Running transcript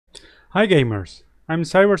Hi gamers, I'm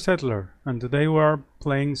Cyber Settler and today we are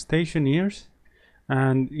playing Stationeers,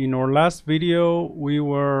 and in our last video we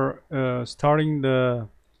were starting the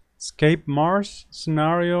Escape Mars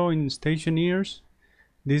scenario in Stationeers.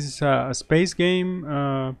 This is a space game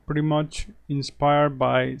pretty much inspired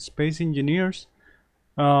by Space Engineers,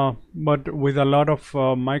 but with a lot of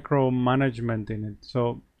micromanagement in it.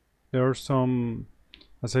 So there are some,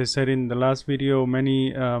 as I said in the last video,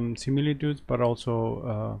 many similitudes but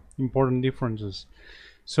also important differences.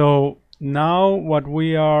 So now what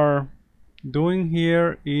we are doing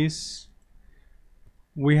here is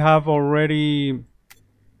we have already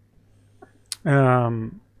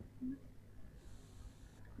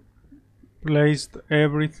placed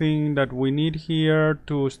everything that we need here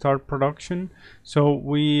to start production. So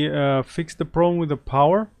we fixed the problem with the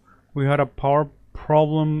power. We had a power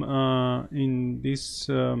problem in this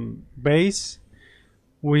base.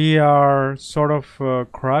 We are sort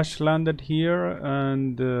of crash landed here,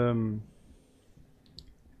 and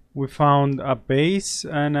we found a base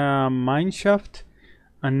and a mine shaft,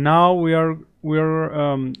 and now we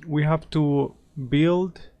have to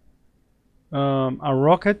build a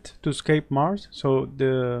rocket to escape Mars. So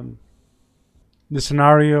the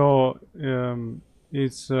scenario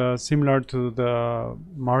is similar to the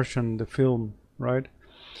Martian, the film, right?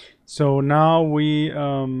 So now we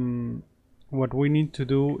what we need to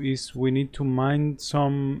do is we need to mine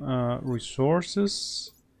some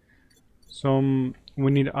resources.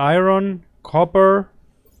 We need iron, copper,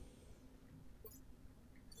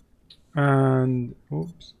 and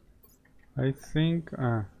oops, I think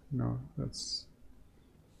no, that's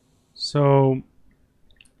so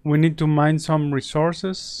we need to mine some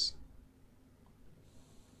resources.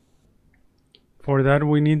 For that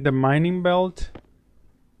we need the mining belt.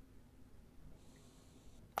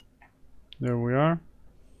 There we are.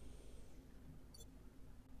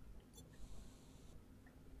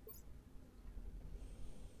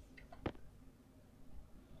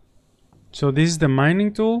 So this is the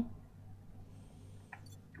mining tool,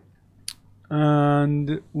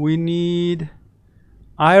 and we need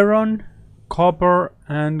iron, copper,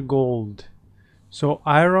 and gold. So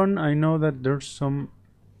iron, I know that there's some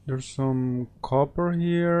copper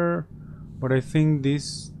here, but I think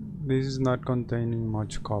this is not containing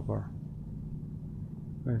much copper.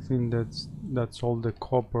 I think that's all the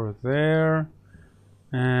copper there,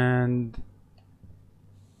 and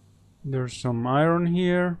there's some iron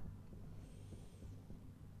here.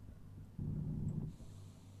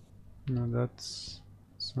 No, that's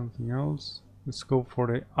something else. Let's go for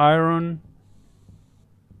the iron.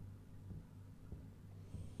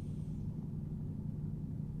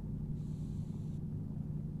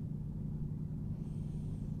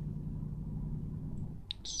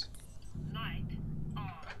 Light on.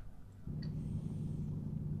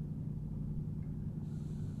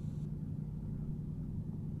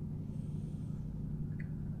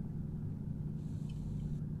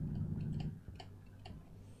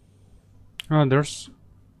 Oh, there's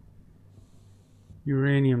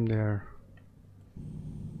uranium there,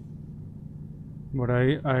 but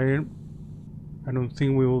I don't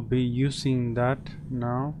think we will be using that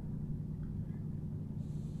now.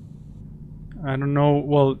 I don't know.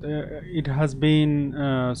 Well, it has been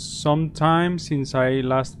some time since I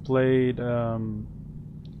last played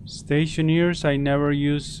Stationeers. I never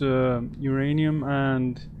use uranium,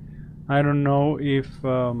 and I don't know if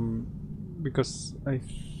because I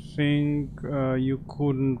think you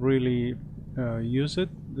couldn't really use it.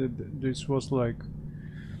 This was like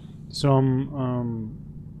some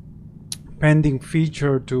pending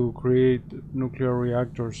feature to create nuclear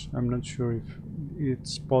reactors. I'm not sure if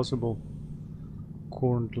it's possible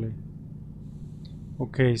currently.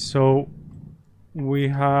 Okay, so we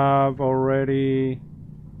have already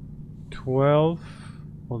 12.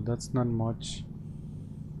 Well, that's not much.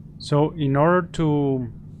 So in order to,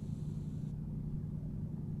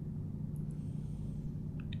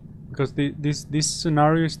 because this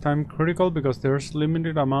scenario is time critical because there's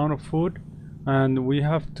limited amount of food, and we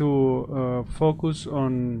have to focus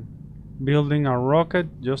on building a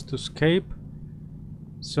rocket just to escape.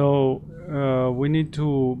 So we need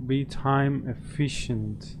to be time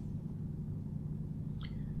efficient,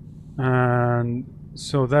 and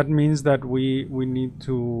so that means that we need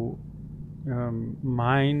to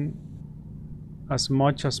mine as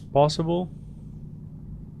much as possible.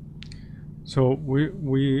 So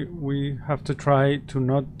we have to try to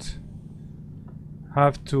not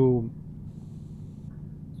have to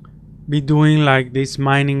be doing like these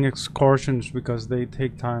mining excursions because they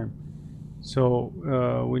take time. So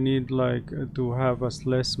we need like to have as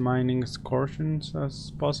less mining excursions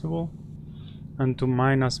as possible, and to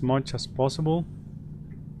mine as much as possible.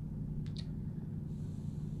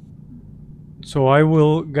 So I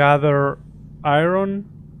will gather iron,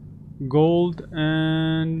 gold,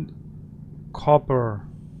 and copper,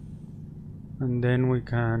 and then we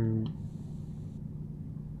can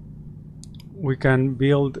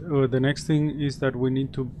build. The next thing is that we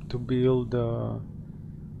need to build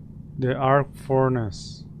the arc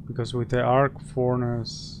furnace, because with the arc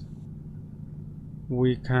furnace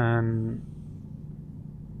we can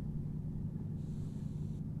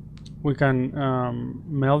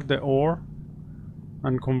melt the ore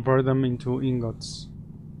and convert them into ingots.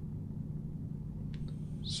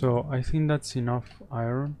 So I think that's enough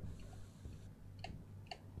iron.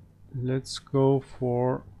 Let's go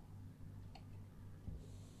for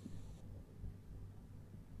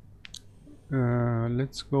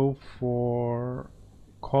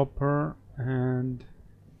copper and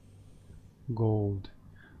gold.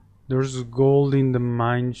 There's gold in the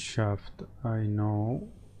mine shaft, I know.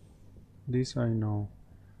 This I know.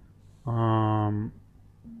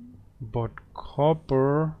 But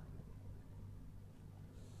copper,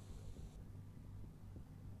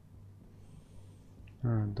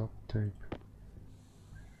 duct tape. I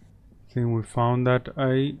think we found that.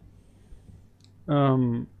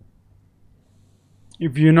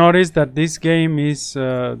 If you notice that this game is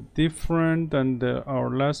different than our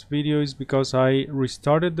last video, is because I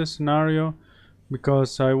restarted the scenario,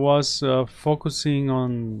 because I was focusing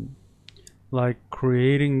on like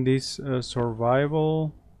creating this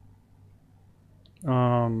survival,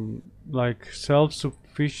 like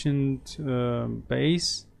self-sufficient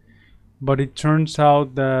base, but it turns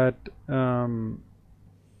out that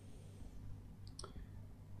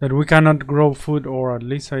that we cannot grow food, or at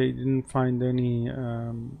least I didn't find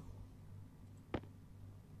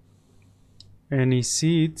any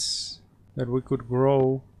seeds that we could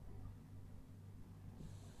grow,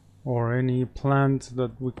 or any plant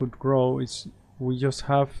that we could grow. We just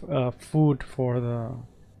have food for the,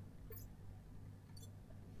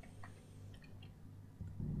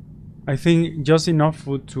 I think just enough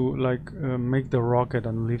food to like make the rocket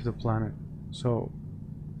and leave the planet. So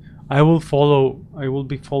I will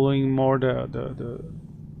be following more the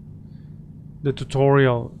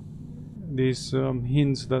tutorial, these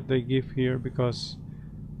hints that they give here, because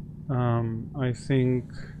I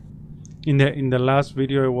think in the last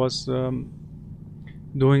video I was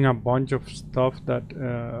doing a bunch of stuff that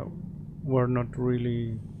were not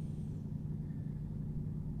really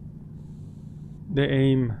the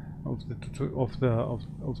aim of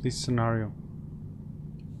this scenario.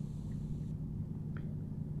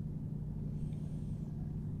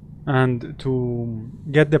 And to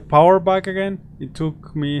get the power back again, it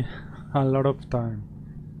took me a lot of time.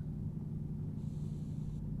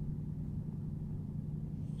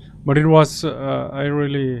 But it was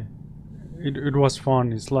it was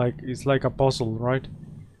fun. It's like a puzzle, right?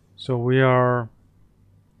 So we are,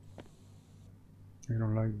 I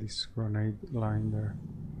don't like this grenade line there.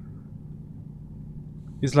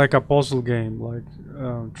 It's like a puzzle game, like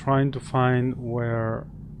trying to find where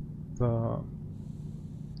the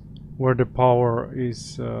power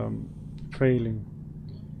is failing.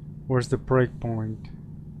 Where's the break point?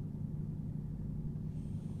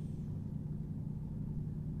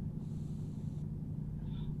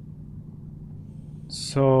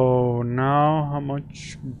 So now how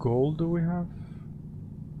much gold do we have?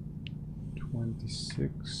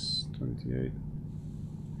 26, 28.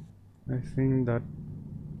 I think that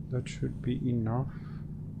should be enough.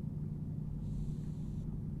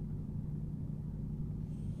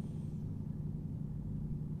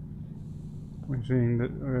 I think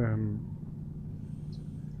that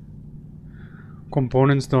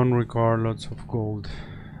components don't require lots of gold,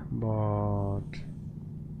 but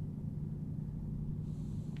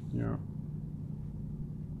yeah.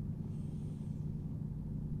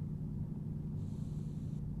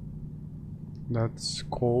 That's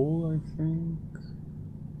coal, I think.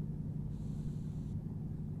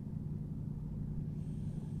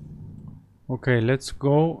 Okay, let's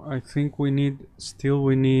go. I think we need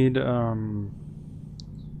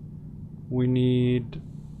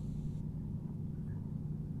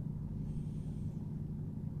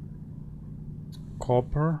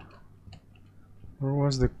copper. Where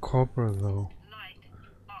was the copper though?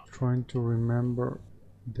 Trying to remember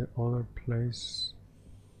the other place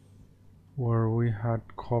where we had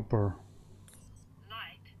copper.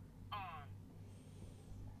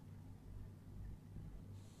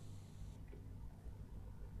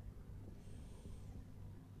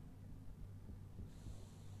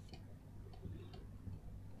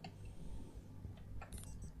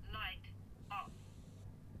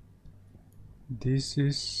 this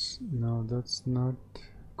is, no, that's not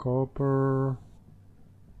copper,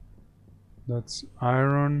 that's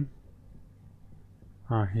iron.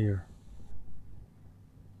 Here,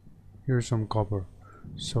 here's some copper,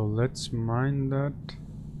 so let's mine that.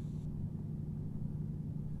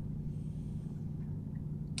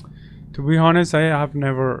 To be honest, I have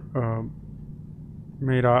never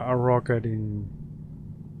made a rocket in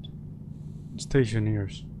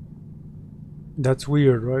Stationeers. That's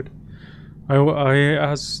weird, right? I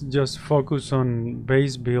has just focus on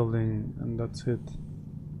base building and that's it.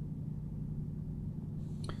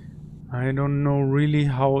 I don't know really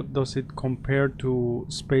how does it compare to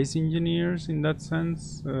space engineers in that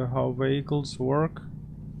sense, how vehicles work.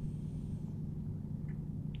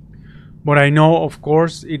 But I know, of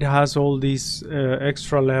course, it has all this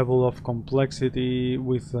extra level of complexity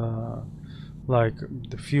with like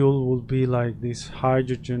the fuel will be like this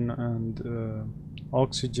hydrogen and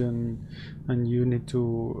oxygen, and you need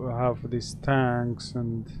to have these tanks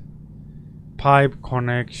and pipe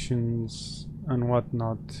connections and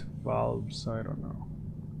whatnot, valves, I don't know.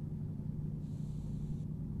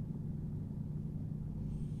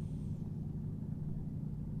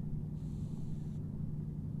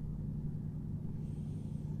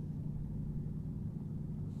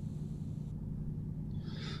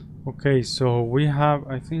 Okay, so we have,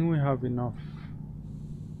 I think we have enough.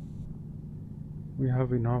 We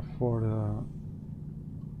have enough for the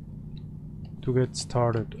to get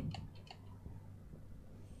started.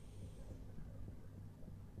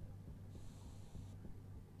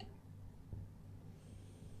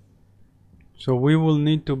 So we will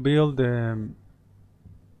need to build the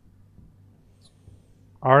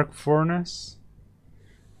arc furnace,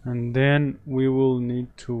 and then we will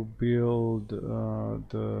need to build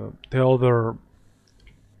the other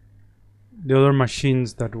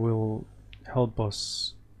machines that will help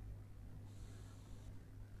us.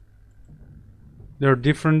 There are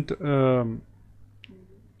different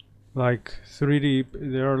like 3D.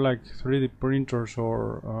 There are like 3D printers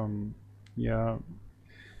or yeah,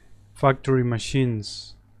 factory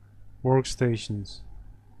machines, workstations.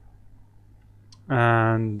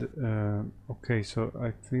 And okay, so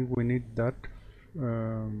I think we need that.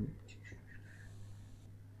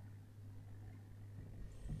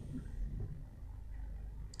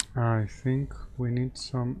 I think we need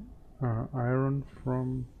some iron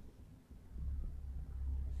from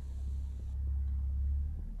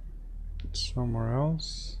somewhere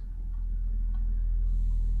else.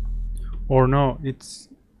 Or no, it's,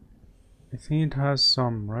 I think it has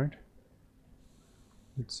some, right?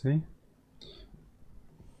 Let's see.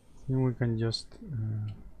 I think we can just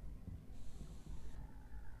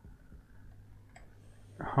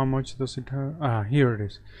how much does it have? Here it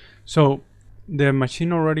is. So the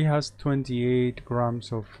machine already has 28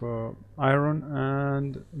 grams of iron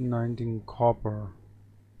and 19 copper.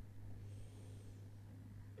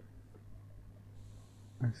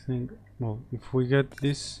 I think, well, if we get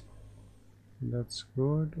this, that's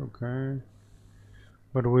good, okay.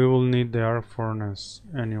 But we will need the arc furnace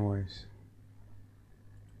anyways.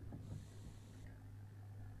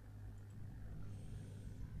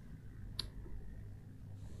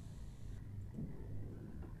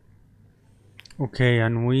 Okay,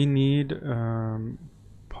 and we need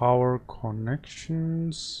power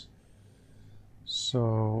connections.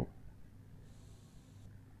 So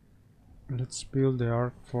let's build the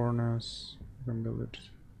arc furnace. We can build it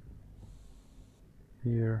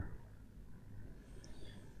here.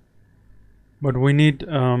 But we need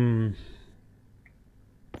a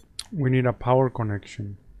power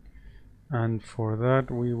connection, and for that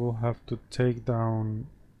we will have to take down,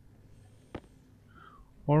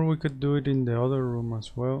 or we could do it in the other room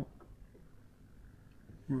as well.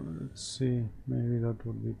 Let's see, maybe that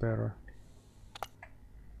would be better.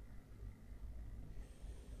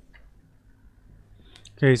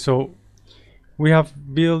 Okay, so we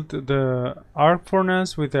have built the arc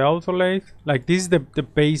furnace with the auto lathe. Like this is the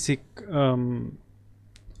basic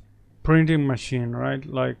printing machine, right?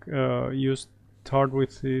 Like you start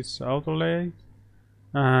with this auto lathe,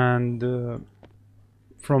 and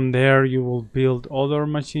from there you will build other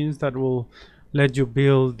machines that will let you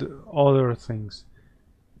build other things.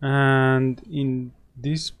 And in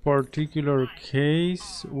this particular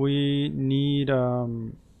case we need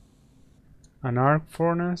an arc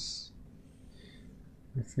furnace.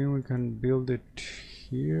 I think we can build it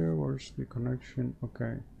here. Where's the connection?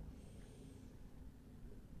 Okay,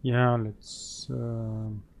 yeah, let's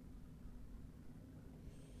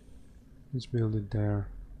build it there.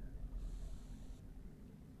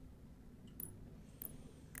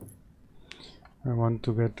 I want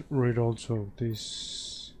to get rid also of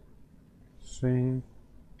this thing.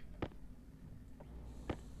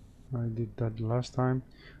 I did that last time.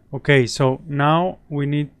 Okay, so now we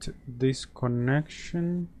need this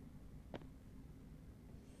connection.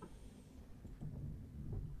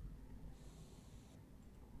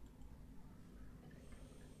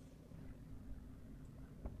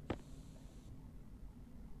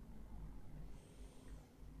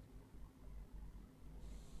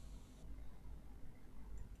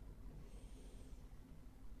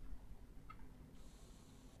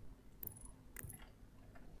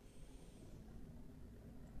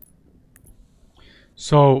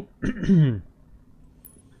 So here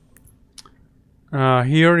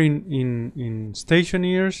in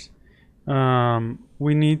Stationeers,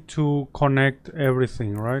 we need to connect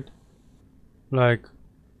everything, right? Like,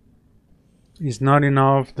 it's not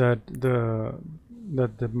enough that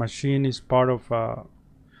the machine is part of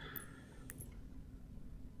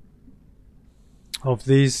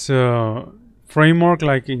this framework.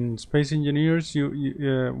 Like in Space Engineers,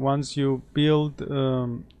 you once you build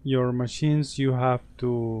your machines, you have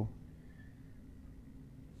to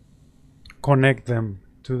connect them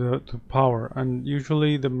to power, and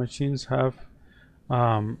usually the machines have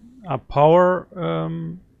a power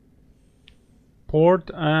port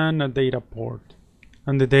and a data port,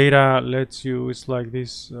 and the data lets you, it's like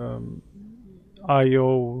this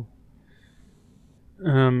IO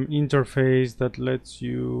interface that lets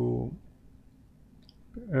you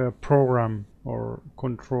program or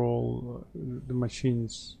control the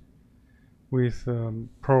machines with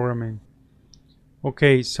programming.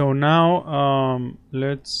 Okay, so now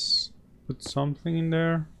let's put something in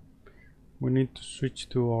there. We need to switch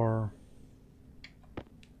to our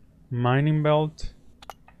mining belt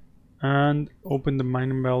and open the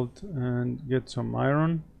mining belt and get some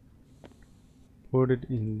iron. Put it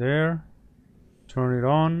in there, turn it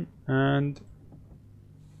on, and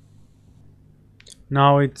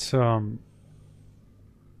now it's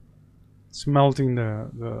smelting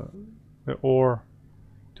the ore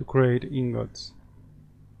to create ingots.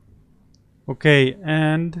 Okay,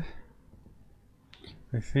 and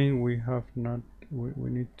I think we have not, we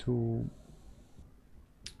need to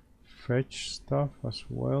fetch stuff as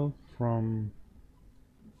well from,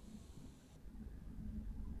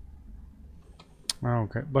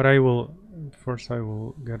 okay, but I will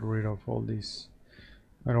get rid of all these.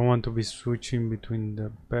 I don't want to be switching between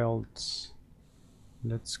the belts.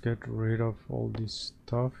 Let's get rid of all this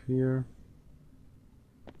stuff here.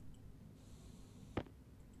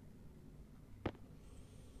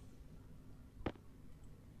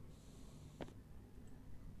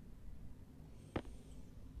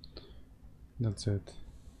 That's it.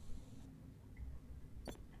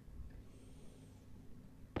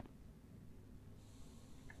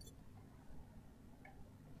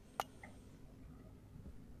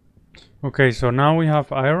 Okay, so now we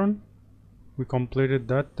have iron. We completed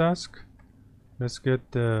that task. Let's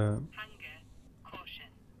get the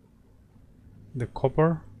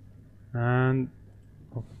copper, and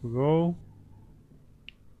off we go.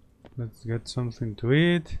 Let's get something to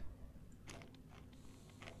eat.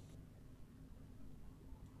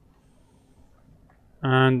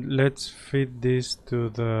 And let's feed this to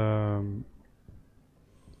the,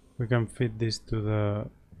 we can feed this to the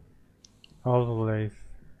auto lathe.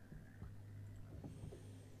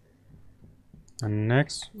 And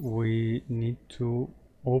next we need to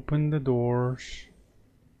open the doors,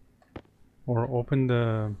 or open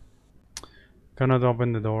the, cannot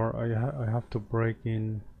open the door. I have to break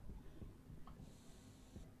in.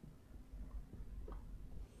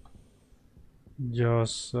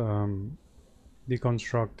 Just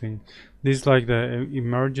deconstructing. This is like the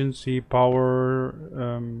emergency power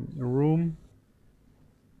room.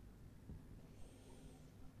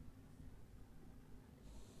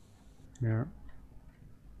 Yeah.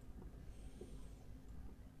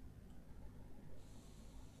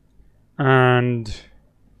 And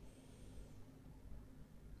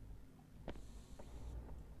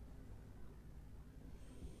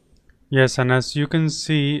yes, and as you can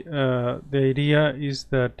see, the idea is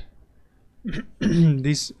that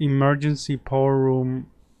this emergency power room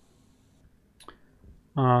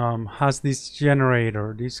has this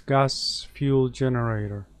generator, this gas fuel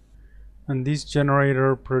generator, and this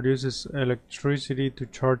generator produces electricity to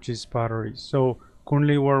charge its batteries. So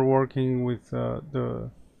currently we're working with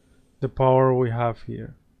the power we have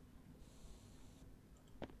here.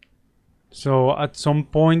 So at some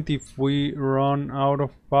point, if we run out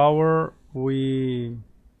of power, we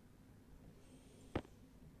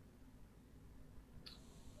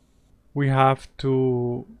have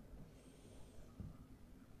to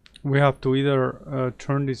either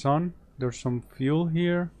turn this on. There's some fuel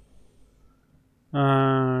here,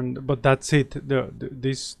 and but that's it. There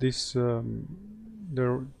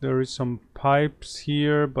is some pipes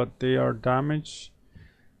here, but they are damaged.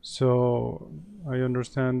 So I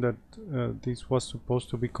understand that this was supposed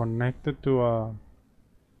to be connected to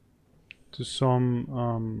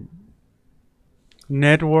some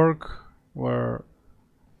network where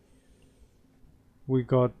we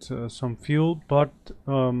got some fuel, but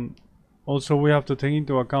also we have to take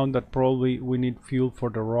into account that probably we need fuel for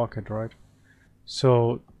the rocket, right?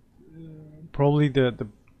 So probably the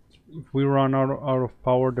if we run out of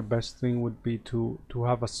power, the best thing would be to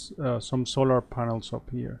have some solar panels up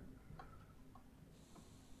here.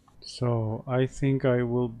 So I think I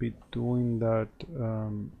will be doing that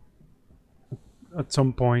at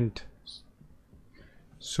some point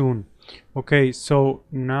soon. Okay, so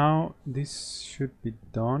now this should be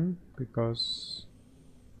done, because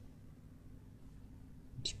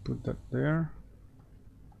let's put that there.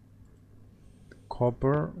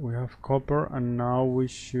 Copper, we have copper, and now we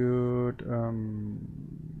should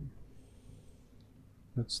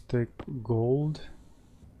let's take gold,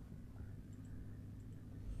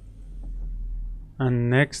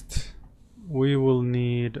 and next we will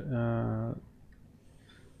need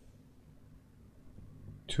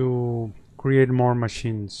to create more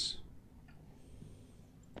machines.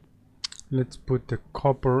 Let's put the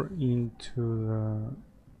copper into the,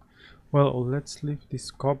 well, let's leave this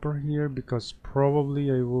copper here, because probably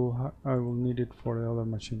I will need it for the other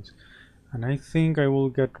machines. And I think I will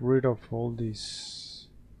get rid of all these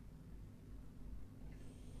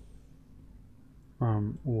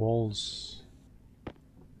walls.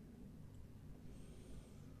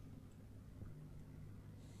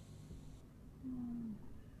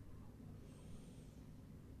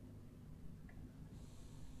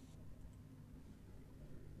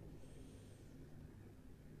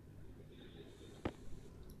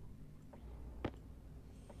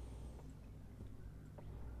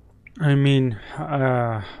 I mean,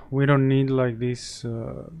 we don't need like this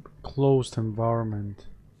closed environment.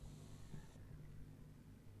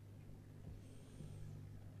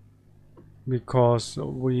 Because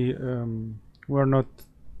we're not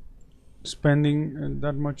spending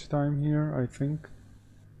that much time here, I think.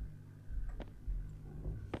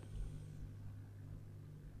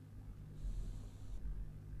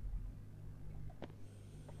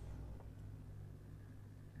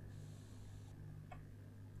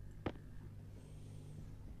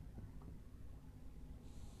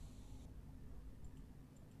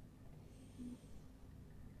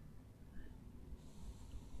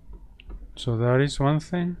 So that is one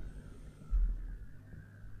thing.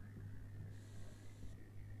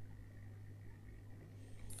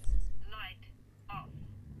 Light off.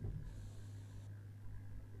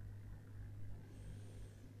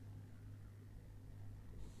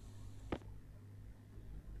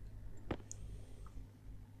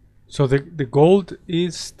 So the gold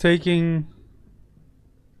is takes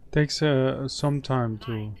some time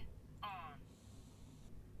to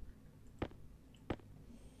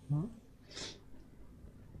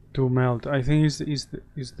melt. I think is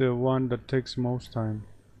the one that takes most time.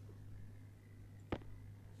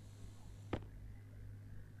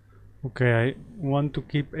 Okay, I want to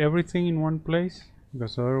keep everything in one place,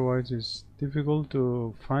 because otherwise it's difficult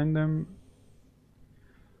to find them.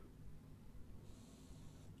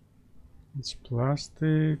 It's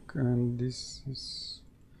plastic, and this is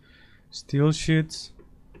steel sheets.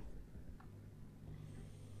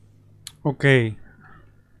 Okay,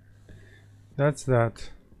 that's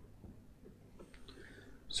that.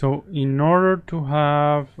 So in order to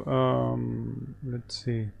have let's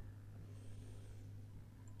see,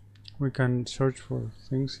 we can search for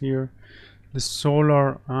things here. The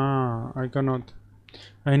solar, I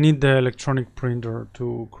need the electronic printer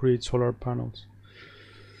to create solar panels.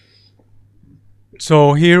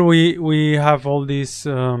 So here we have all these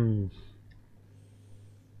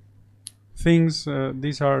things.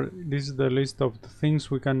 This is the list of the things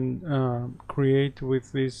we can create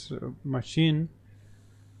with this machine.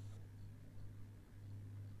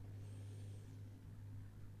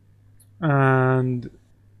 And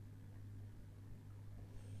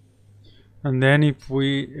then if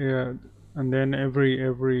we and then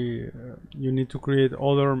every you need to create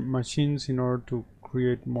other machines in order to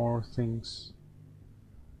create more things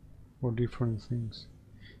or different things.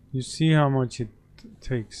 You see how much it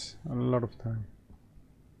takes, a lot of time.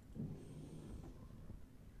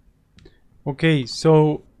 Okay,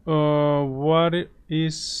 so what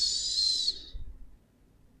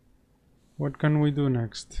can we do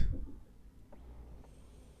next?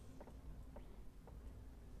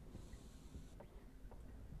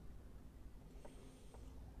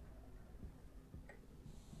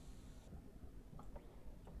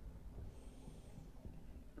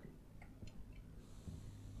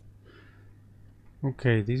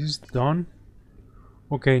 Okay, this is done.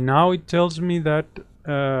 Okay, now it tells me that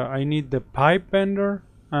I need the pipe bender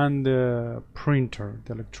and the printer,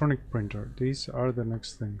 the electronic printer. These are the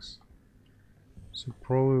next things. So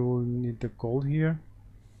probably we'll need the gold here.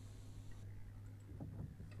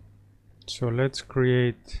 So let's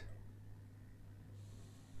create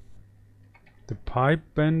the pipe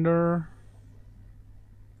bender.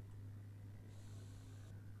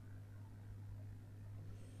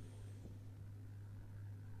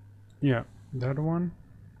 Yeah, that one.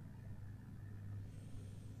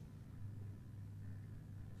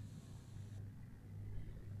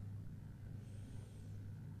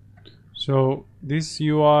 So this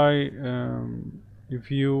UI, if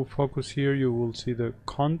you focus here, you will see the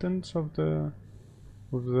contents of the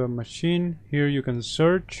machine. Here you can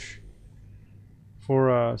search for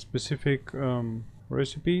a specific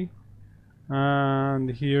recipe, and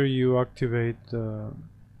here you activate the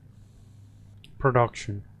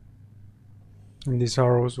production, and these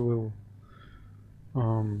arrows will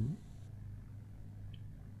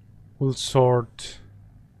sort.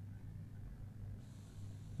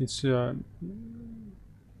 It's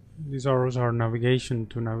these arrows are navigation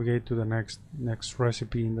to navigate to the next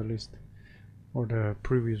recipe in the list, or the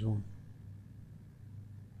previous one.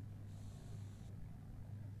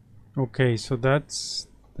 Okay, so that's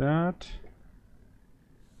that.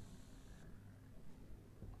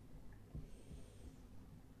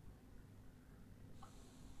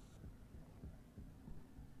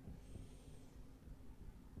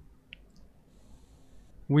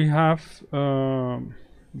 We have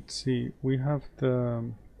let's see, we have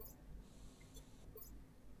the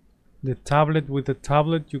tablet. With the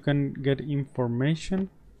tablet you can get information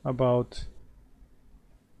about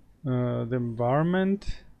the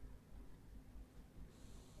environment.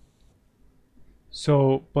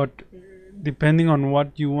 So, but depending on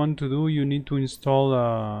what you want to do, you need to install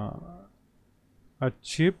a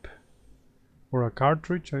chip, or a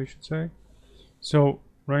cartridge, I should say. So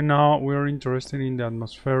right now we're interested in the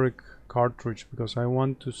atmospheric cartridge, because I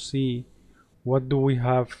want to see what do we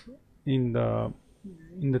have in the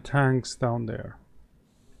tanks down there.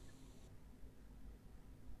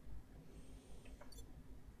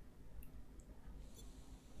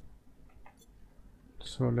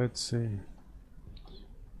 So let's see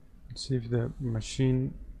if the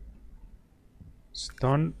machine is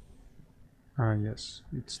done. Yes,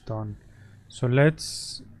 it's done. So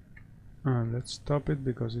let's stop it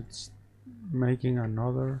because it's making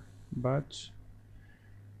another batch.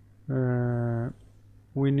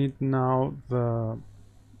 We need now the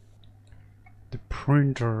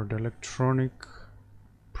printer, the electronic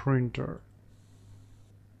printer.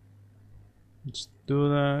 Let's do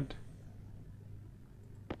that.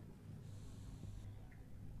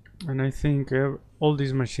 And I think all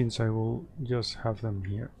these machines, I will just have them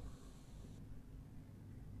here.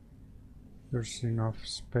 There's enough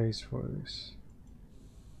space for this.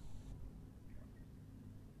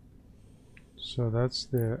 So that's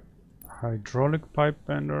the hydraulic pipe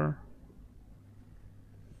bender.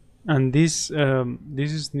 And this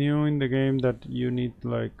is new in the game, that you need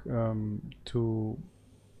like to,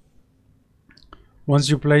 once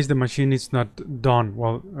you place the machine, it's not done.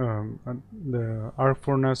 Well, the arc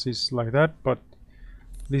furnace is like that, but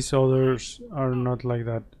these others are not like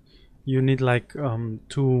that. You need like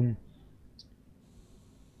to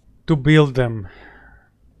build them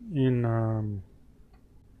in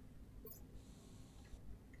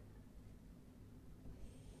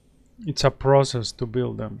it's a process to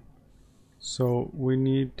build them. So we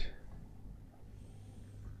need,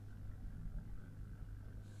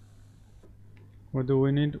 what do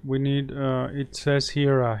we need? We need it says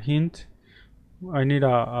here a hint. I need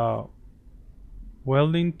a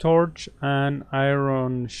welding torch and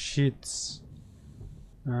iron sheets.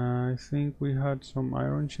 I think we had some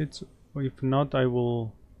iron sheets. If not, I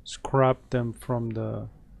will scrap them from the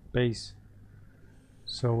base,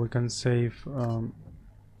 so we can save.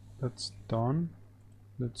 That's done.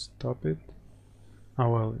 Let's stop it. Oh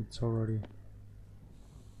well, it's already.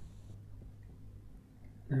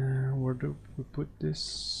 Where do we put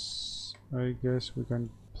this? I guess we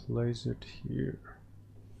can place it here.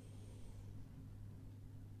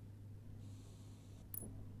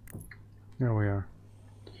 There we are.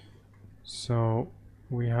 So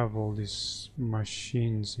we have all these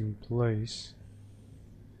machines in place.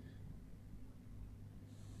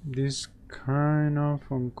 This kind of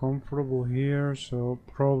uncomfortable here, so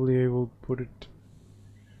probably I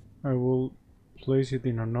will place it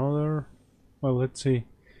in another. Well, let's see.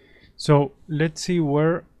 So let's see,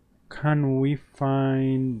 where can we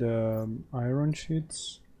find iron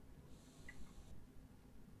sheets?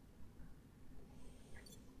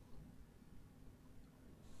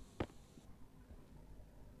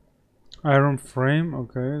 Iron frame,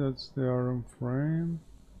 okay, that's the iron frame.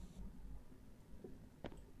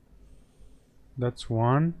 That's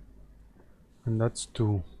one, and that's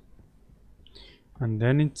two. And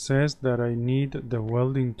then it says that I need the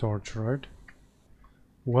welding torch, right?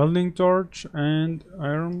 Welding torch and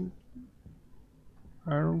iron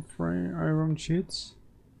frame, iron sheets,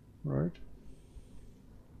 right?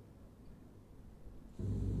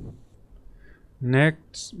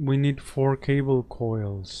 Next, we need 4 cable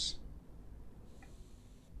coils.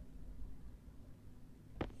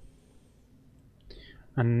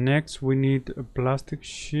 And next we need plastic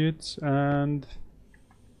sheets and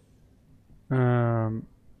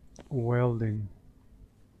welding.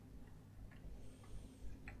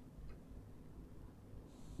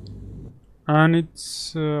 And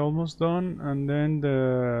it's almost done. And then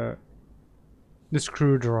the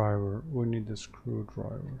screwdriver. We need the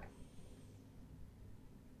screwdriver.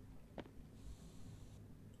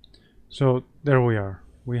 So there we are.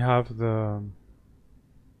 We have the...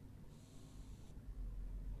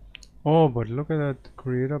 Oh, but look at that.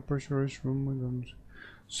 Create a pressurized room with them.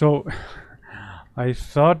 So I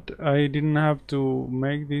thought I didn't have to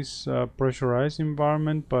make this pressurized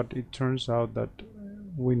environment, but it turns out that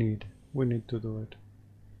we need to do it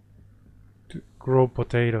to grow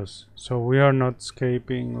potatoes. So we are not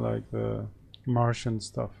escaping like the Martian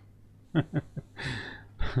stuff.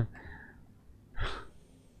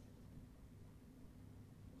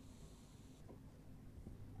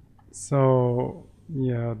 So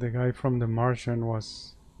yeah, the guy from the Martian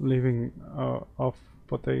was living off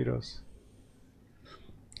potatoes.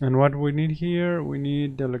 And what we need here, we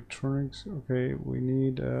need electronics. Okay, we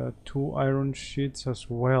need 2 iron sheets as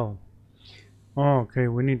well. Oh, okay,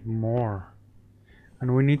 we need more,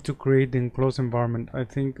 and we need to create the enclosed environment. I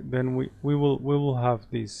think then we will have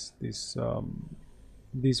this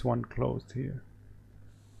one closed here,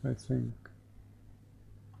 I think.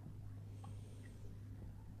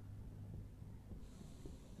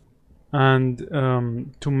 And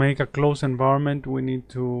to make a closed environment, we need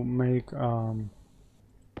to make an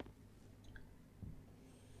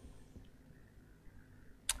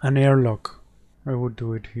airlock. I would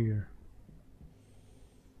do it here.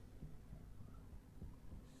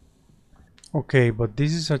 Okay, but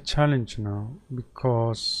this is a challenge now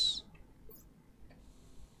because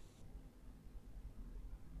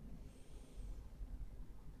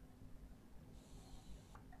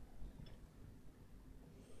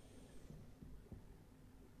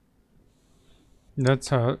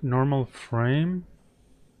that's a normal frame.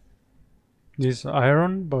 This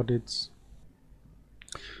iron, but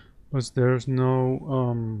there's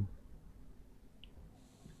no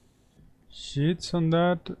sheets on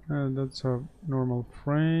that. That's a normal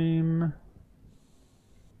frame.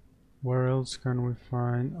 Where else can we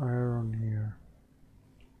find iron here?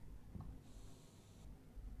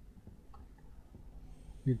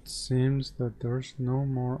 It seems that there's no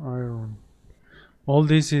more iron. All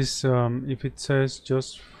this is if it says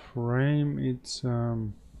just frame, it's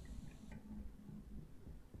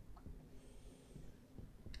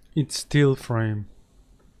steel frame.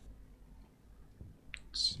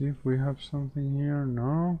 Let's see if we have something here.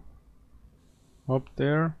 No. Up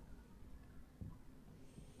there.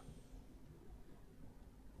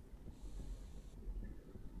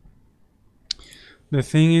 The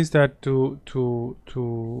thing is that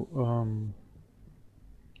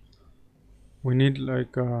we need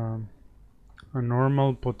like a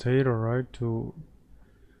normal potato, right?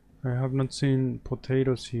 I have not seen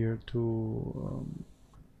potatoes here to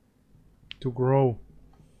grow.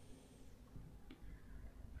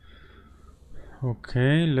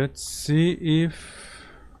 Okay, let's see if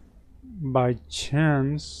by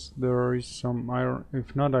chance there is some iron.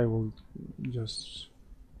 If not, I will just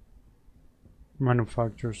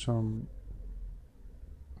manufacture some.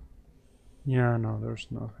 Yeah, no, there's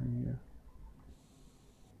nothing here.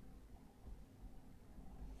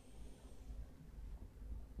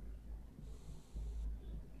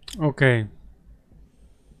 Okay.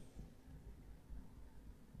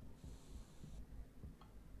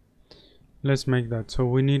 Let's make that. So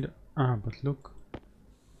we need but look.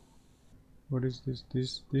 What is this?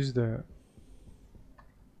 This is the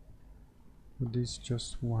this is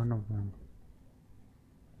just one of them.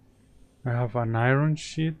 I have an iron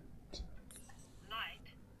sheet.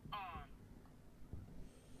 Light on.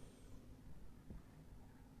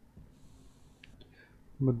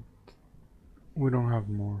 But we don't have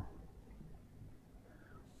more.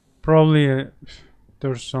 Probably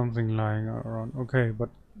there's something lying around. Okay, but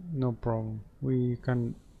no problem. We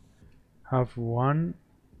can have one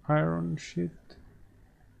iron sheet.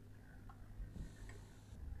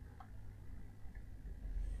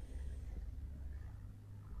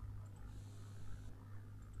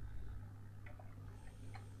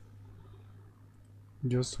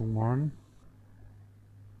 Just one.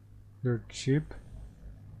 They're cheap.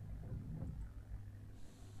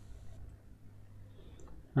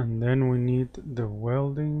 And then we need the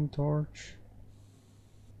welding torch.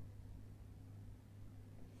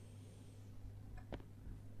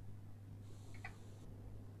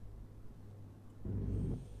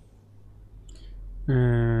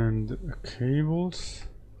 And cables.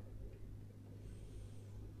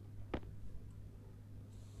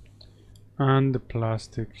 And the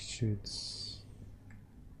plastic sheets.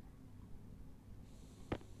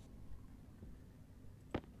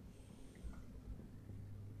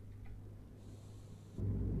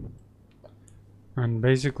 And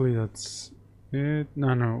basically that's it.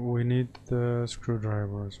 No, we need the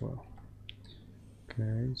screwdriver as well.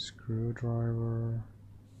 Okay, screwdriver.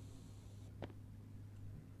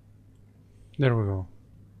 There we go.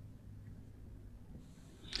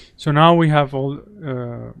 So now we have all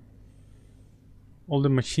the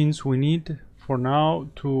machines we need for now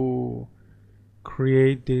to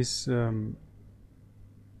create this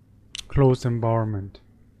closed environment.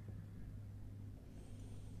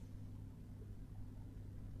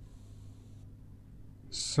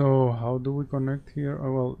 So how do we connect here?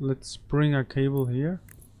 Oh, well, let's bring a cable here.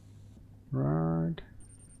 Right.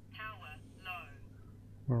 Power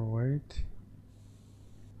low. Or wait.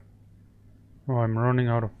 Oh, I'm running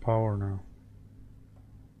out of power now.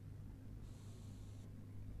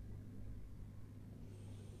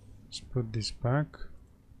 Let's put this back.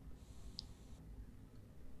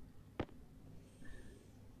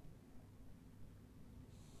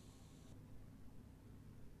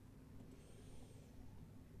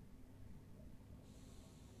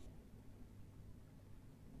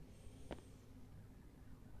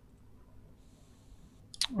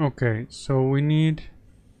 Okay, so we need,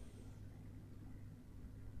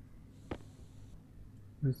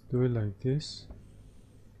 let's do it like this.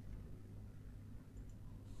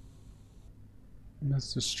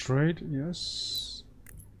 That's straight, yes.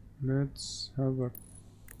 Let's have a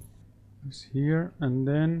this here, and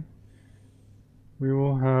then we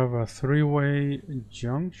will have a three-way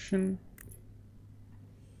junction.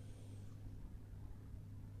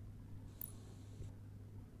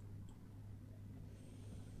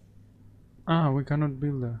 Ah, we cannot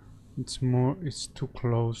build a. It's too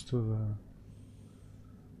close to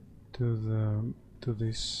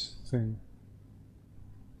this thing.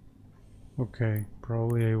 Okay,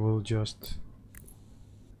 probably I will just.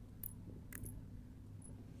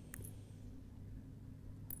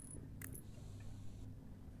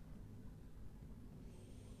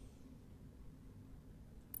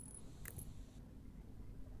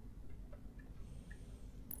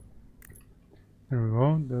 There we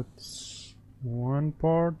go, that's one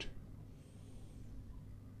part.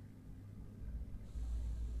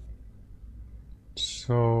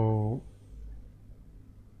 So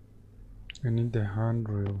I need the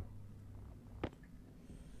handrail.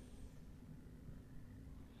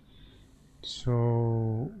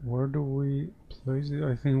 So where do we place it?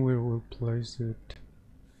 I think we will place it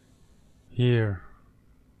here.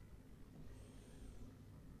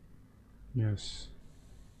 Yes.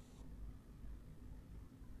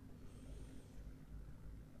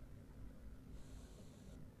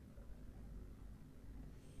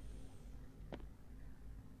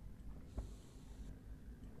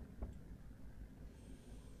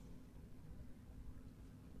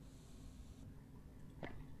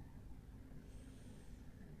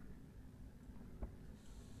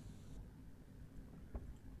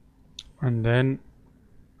 And then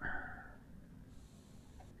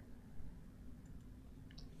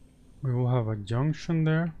we will have a junction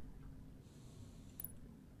there.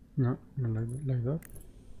 No, not like that.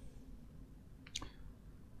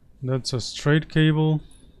 That's a straight cable.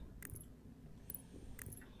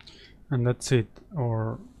 And that's it.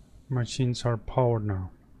 Our machines are powered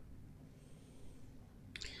now.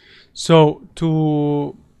 So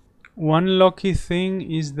one lucky thing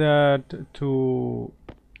is that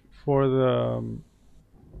for the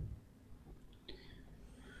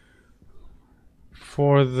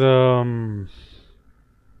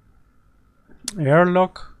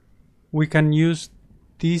airlock, we can use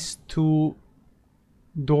these two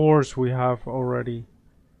doors we have already,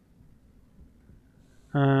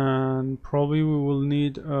 and probably we will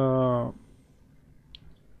need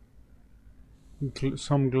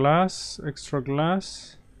some extra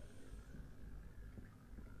glass,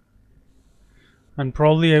 and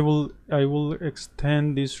probably I will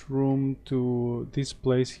extend this room to this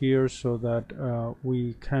place here so that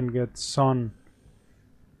we can get sun,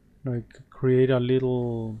 like create a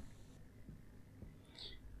little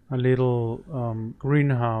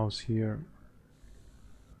greenhouse here.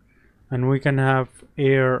 and we can have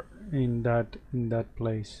air in that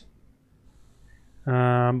place.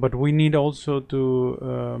 But we need also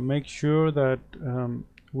to make sure that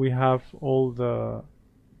we have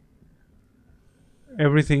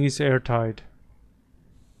everything is airtight.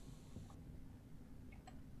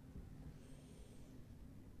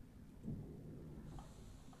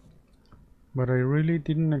 But I really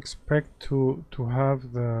didn't expect to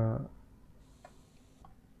have the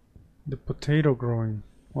potato growing.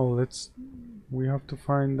 Well, we have to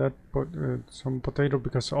find that some potato,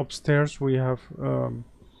 because upstairs we have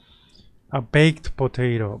a baked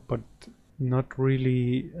potato, but not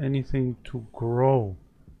really anything to grow.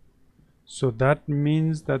 So that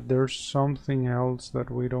means that there's something else that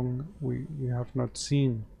we have not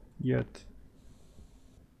seen yet.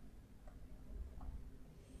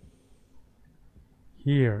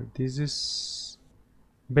 Here, this is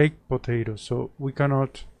baked potato, so we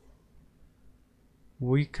cannot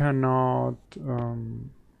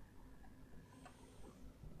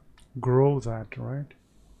grow that, right?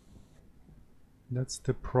 That's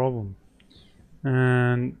the problem.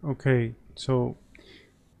 And okay, so,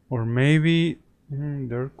 or maybe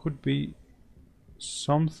there could be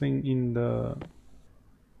something in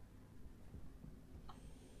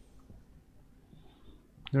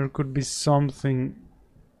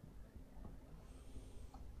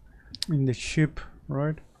the ship,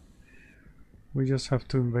 right? We just have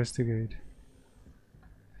to investigate.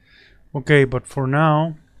 Okay, but for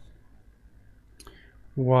now,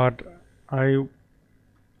 what I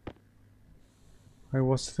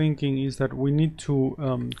was thinking is that we need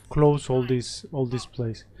to close all this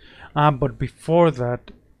place. But before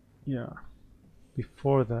that,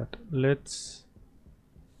 let's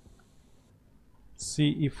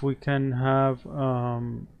see if we can have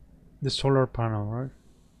the solar panel, right?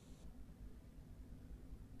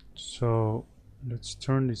 So let's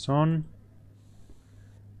turn this on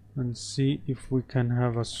and see if we can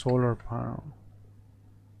have a solar panel.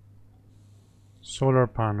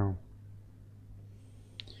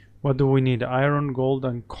 What do we need? Iron, gold,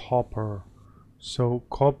 and copper. So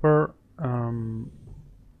copper,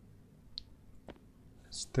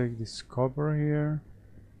 let's take this copper here.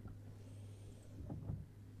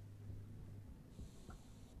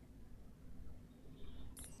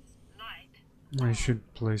 I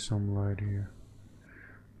should place some light here.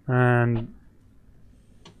 And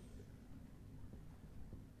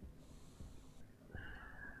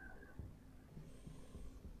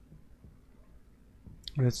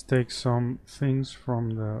let's take some things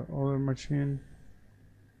from the other machine.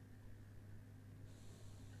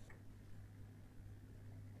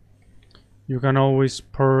 You can always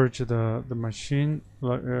purge the machine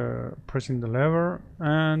pressing the lever,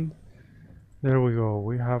 and there we go.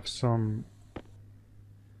 We have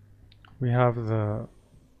the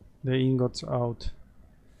ingots out,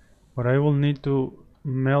 but I will need to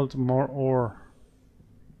melt more ore.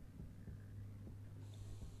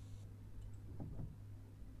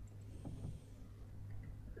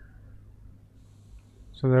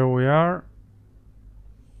 So there we are.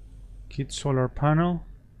 Kit solar panel.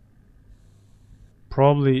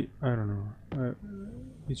 Probably, I don't know,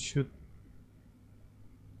 it should,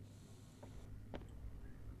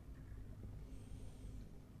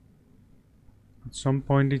 at some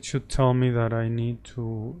point it should tell me that I need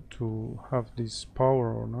to have this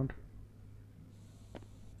power or not.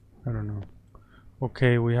 I don't know.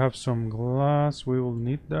 Okay, we have some glass, we will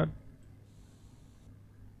need that.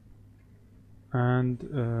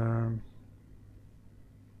 And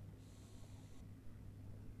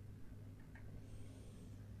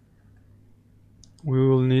we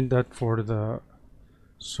will need that for the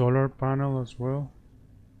solar panel as well.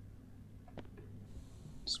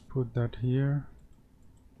 Let's put that here.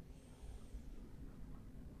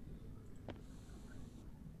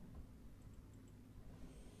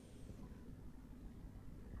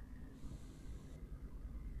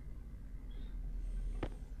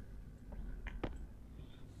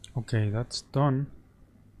 Okay, that's done.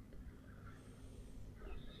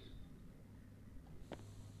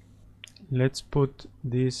 Let's put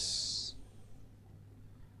this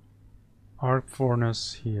arc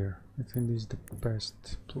furnace here. I think this is the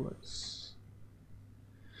best place.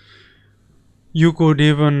 You could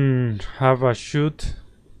even have a chute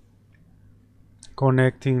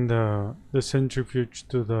connecting the centrifuge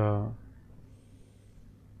to the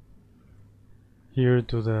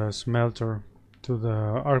smelter, to the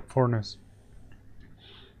arc furnace.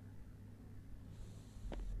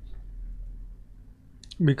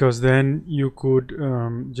 Because then you could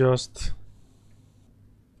just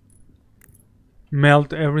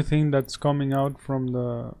melt everything that's coming out from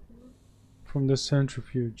the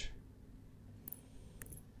centrifuge.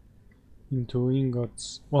 into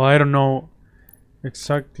ingots. Well, I don't know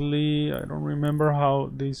exactly. I don't remember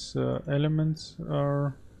how these elements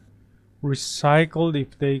are recycled,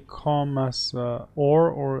 if they come as ore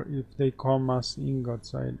or if they come as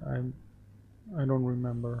ingots. I don't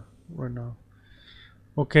remember right now.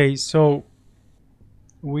 Okay, so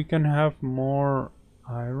we can have more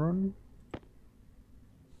iron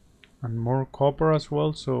and more copper as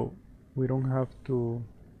well, so we don't have to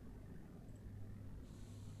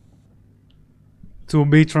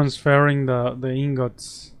be transferring the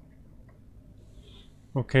ingots.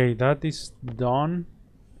 Okay, that is done.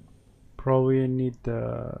 Probably need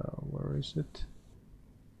the, where is it?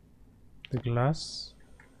 The glass.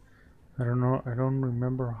 I don't know, I don't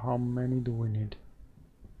remember how many do we need.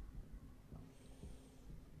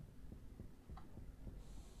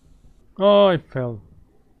 Oh, I fell.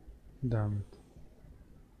 Damn it.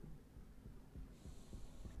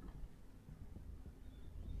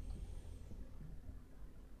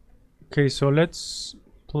 Okay, so let's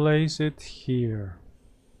place it here.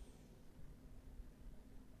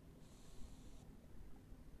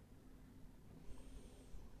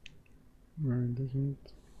 Where it doesn't.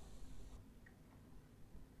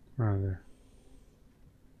 Ah, there.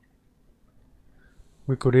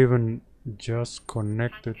 We could even just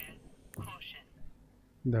connect it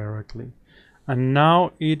directly. And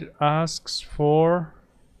now it asks for,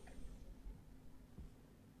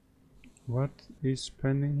 what is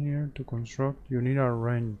pending here to construct? You need a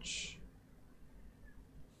wrench.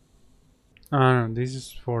 Ah, no, this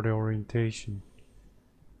is for the orientation.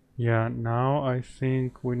 Yeah, now I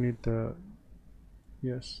think we need the,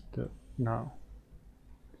 yes, the now.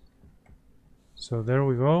 So there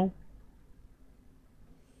we go.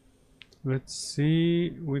 Let's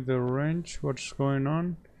see with the wrench what's going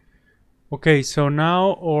on. Okay, so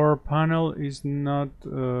now our panel is not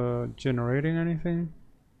generating anything.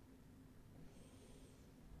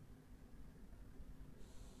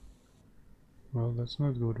 Well, that's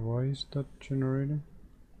not good. Why is that generating?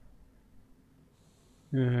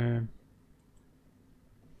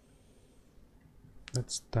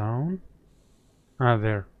 That's down. Ah,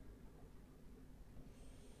 there.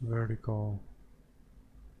 Vertical.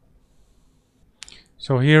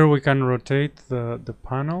 So here we can rotate the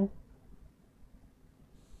panel.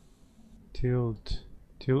 Tilt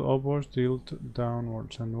upwards, tilt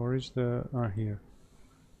downwards. And where is the, here.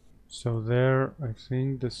 So there, I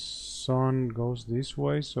think the sun goes this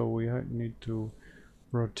way, so we need to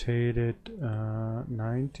rotate it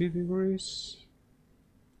 90 degrees.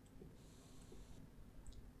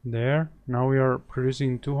 There, now we are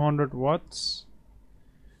producing 200 watts.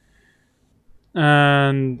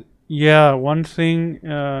 And yeah, one thing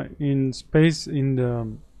in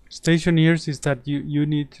the Stationeers is that you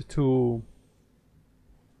need to,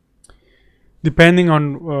 depending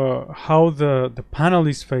on how the panel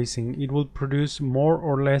is facing, it will produce more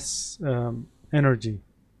or less energy.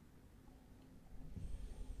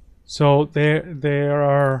 So there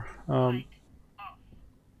are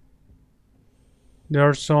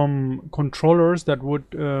some controllers that would,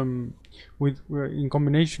 in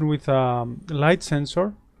combination with a light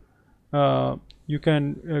sensor, you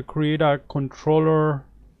can create a controller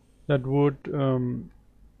that would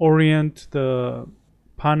orient the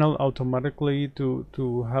panel automatically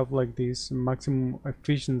to have like this maximum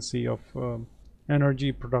efficiency of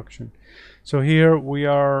energy production. So here we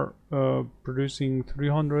are producing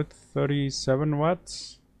 337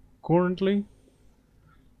 watts currently,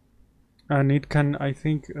 and it can, I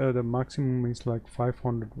think the maximum is like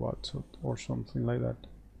 500 watts or something like that.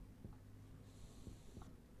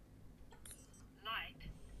 Light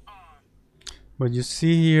on. But you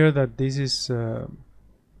see here that this is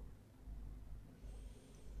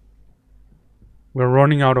we're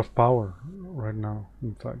running out of power right now.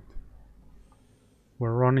 In fact,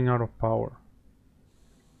 we're running out of power,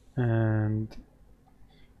 and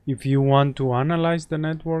if you want to analyze the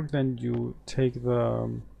network, then you take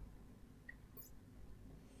the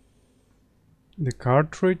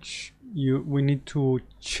cartridge. We need to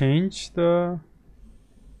change the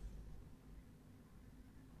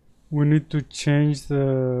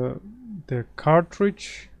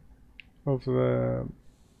cartridge of the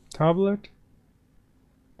tablet.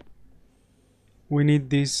 We need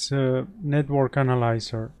this network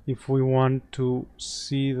analyzer if we want to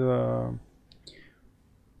see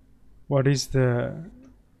what is the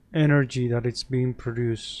energy that it's being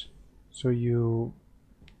produced. So you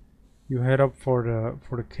head up for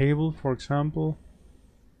the cable, for example.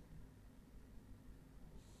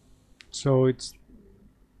 So it's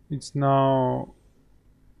now,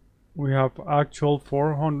 we have actual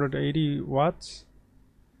 480 watts.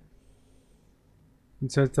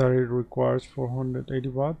 It says that it requires 480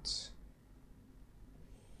 watts.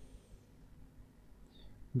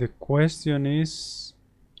 The question is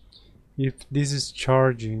if this is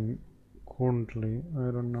charging currently.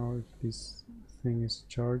 I don't know if this thing is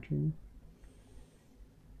charging.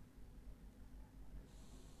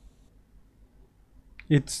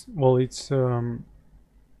 It's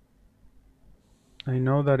I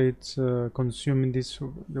know that it's consuming this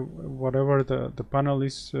whatever the panel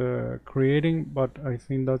is creating, but I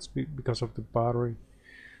think that's because of the battery.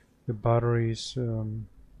 The battery is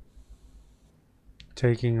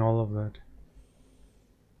taking all of that.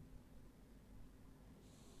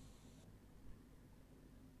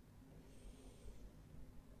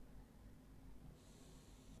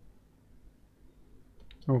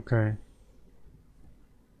 Okay,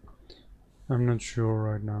 I'm not sure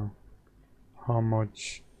right now how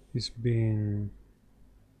much is being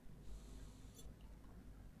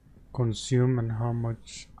consumed and how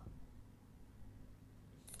much.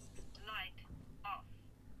 Light off.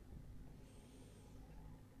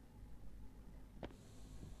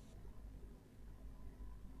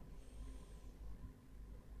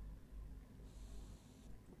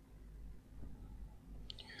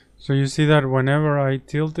 So you see that whenever I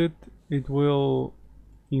tilt it, it will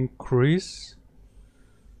increase.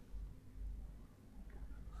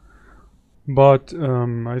 But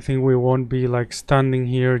I think we won't be like standing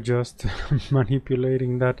here just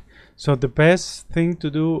manipulating that. So the best thing to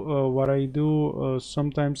do, what I do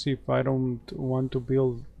sometimes if I don't want to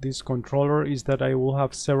build this controller, is that I will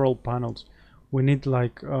have several panels. We need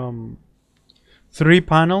like 3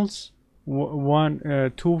 panels,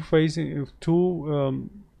 two facing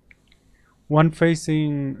one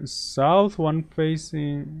facing south, one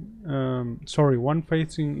facing one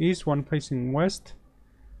facing east, one facing west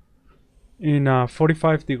in a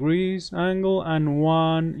 45 degrees angle, and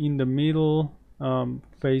one in the middle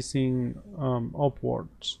facing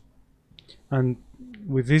upwards. And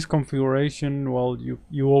with this configuration, well,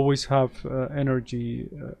 you always have energy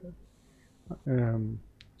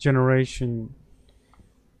generation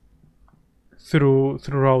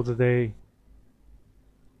throughout the day.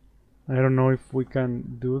 I don't know if we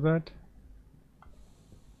can do that,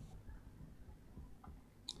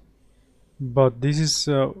 but this is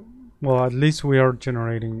well, at least we are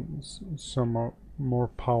generating some more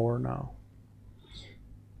power now.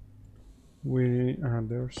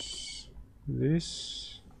 There's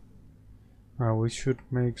this. We should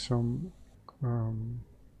make some.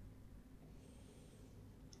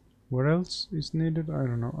 What else is needed? I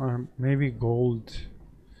don't know. Maybe gold,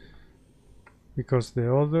 because in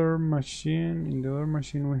the other machine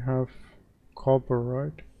we have copper,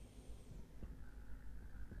 right?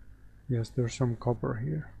 Yes, there's some copper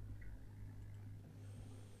here.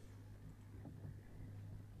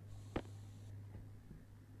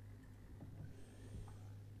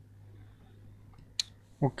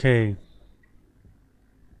 Okay.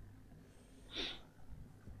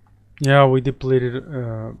 Yeah, we depleted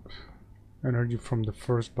energy from the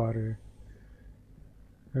first battery.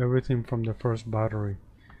 Everything from the first battery.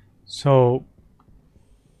 So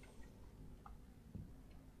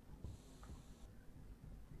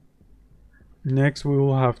next we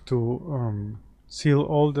will have to seal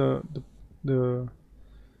all the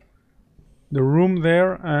room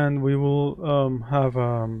there, and we will have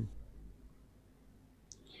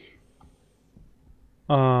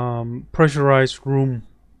pressurized room.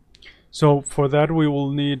 So for that we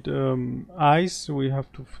will need ice. We have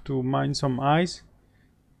to mine some ice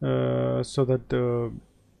so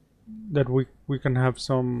that we can have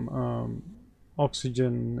some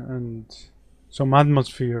oxygen and some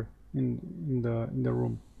atmosphere in the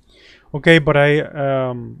room. Okay, but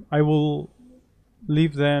I will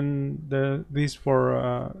leave then this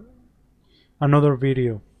for another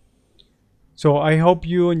video. So I hope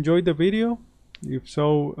you enjoyed the video. If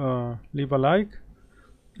so, leave a like,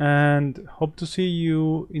 and hope to see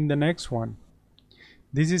you in the next one.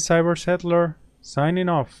 This is Cyber Settler signing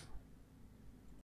off.